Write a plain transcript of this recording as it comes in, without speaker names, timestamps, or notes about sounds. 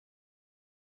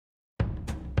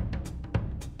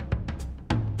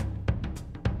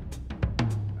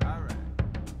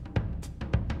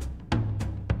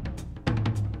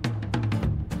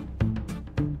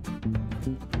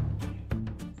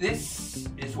This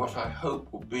is what I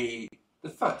hope will be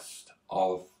the first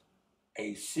of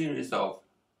a series of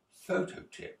photo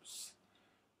tips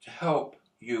to help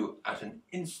you at an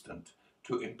instant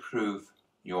to improve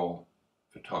your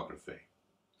photography.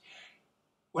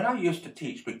 When I used to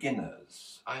teach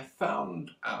beginners, I found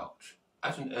out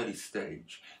at an early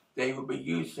stage they would be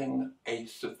using a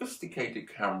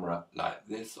sophisticated camera like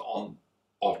this on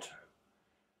auto,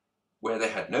 where they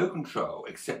had no control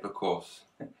except, of course,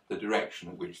 the direction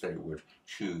in which they would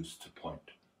choose to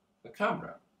point the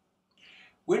camera.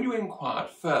 When you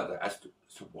inquired further as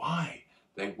to why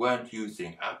they weren't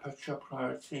using aperture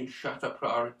priority, shutter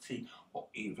priority, or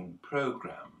even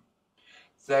program,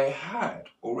 they had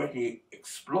already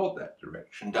explored that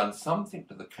direction, done something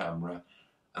to the camera,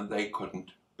 and they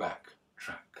couldn't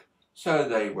backtrack. So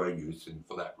they were using,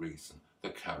 for that reason, the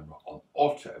camera on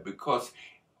auto, because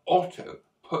auto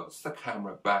puts the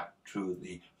camera back to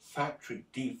the factory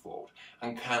default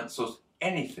and cancels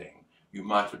anything you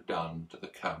might have done to the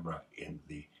camera in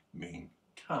the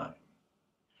meantime.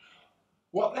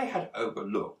 What they had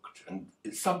overlooked, and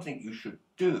it's something you should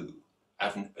do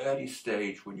at an early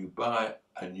stage when you buy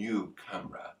a new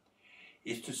camera,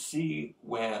 is to see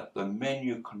where the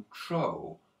menu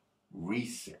control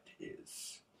reset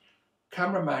is.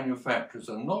 Camera manufacturers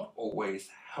are not always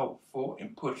helpful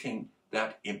in putting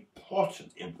that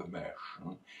important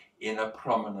information in a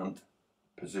prominent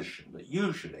position, but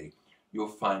usually you'll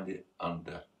find it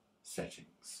under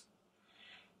settings.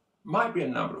 Might be a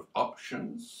number of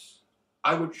options.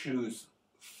 I would choose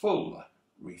full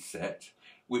reset,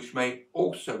 which may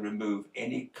also remove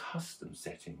any custom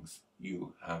settings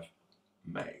you have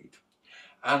made.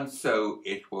 And so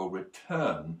it will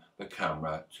return the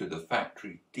camera to the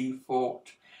factory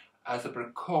default. As a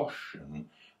precaution,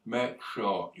 make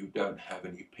sure you don't have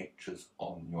any pictures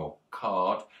on your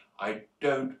card. I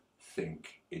don't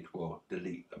think it will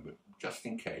delete them, but just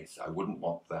in case, I wouldn't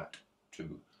want that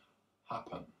to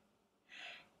happen.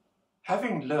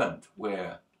 Having learnt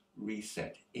where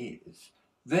reset is,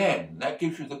 then that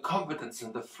gives you the confidence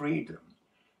and the freedom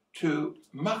to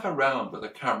muck around with a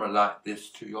camera like this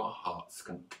to your heart's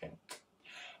content.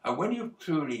 And when you've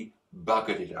truly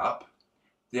buggered it up,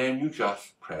 then you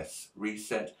just press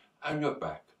reset and you're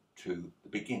back to the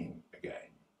beginning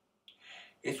again.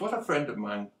 It's what a friend of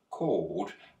mine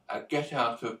called a get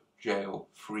out of jail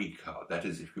free card, that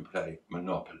is if you play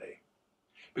Monopoly.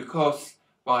 Because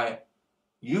by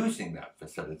using that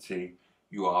facility,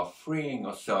 you are freeing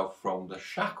yourself from the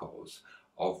shackles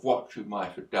of what you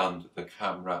might have done to the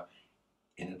camera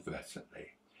inadvertently.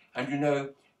 And you know,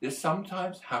 this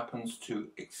sometimes happens to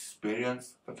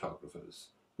experienced photographers.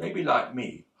 Maybe like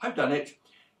me, I've done it.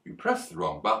 You press the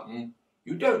wrong button,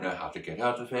 you don't know how to get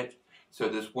out of it, so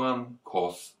there's one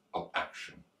course of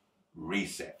action: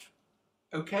 reset.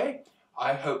 Okay?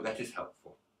 I hope that is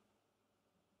helpful.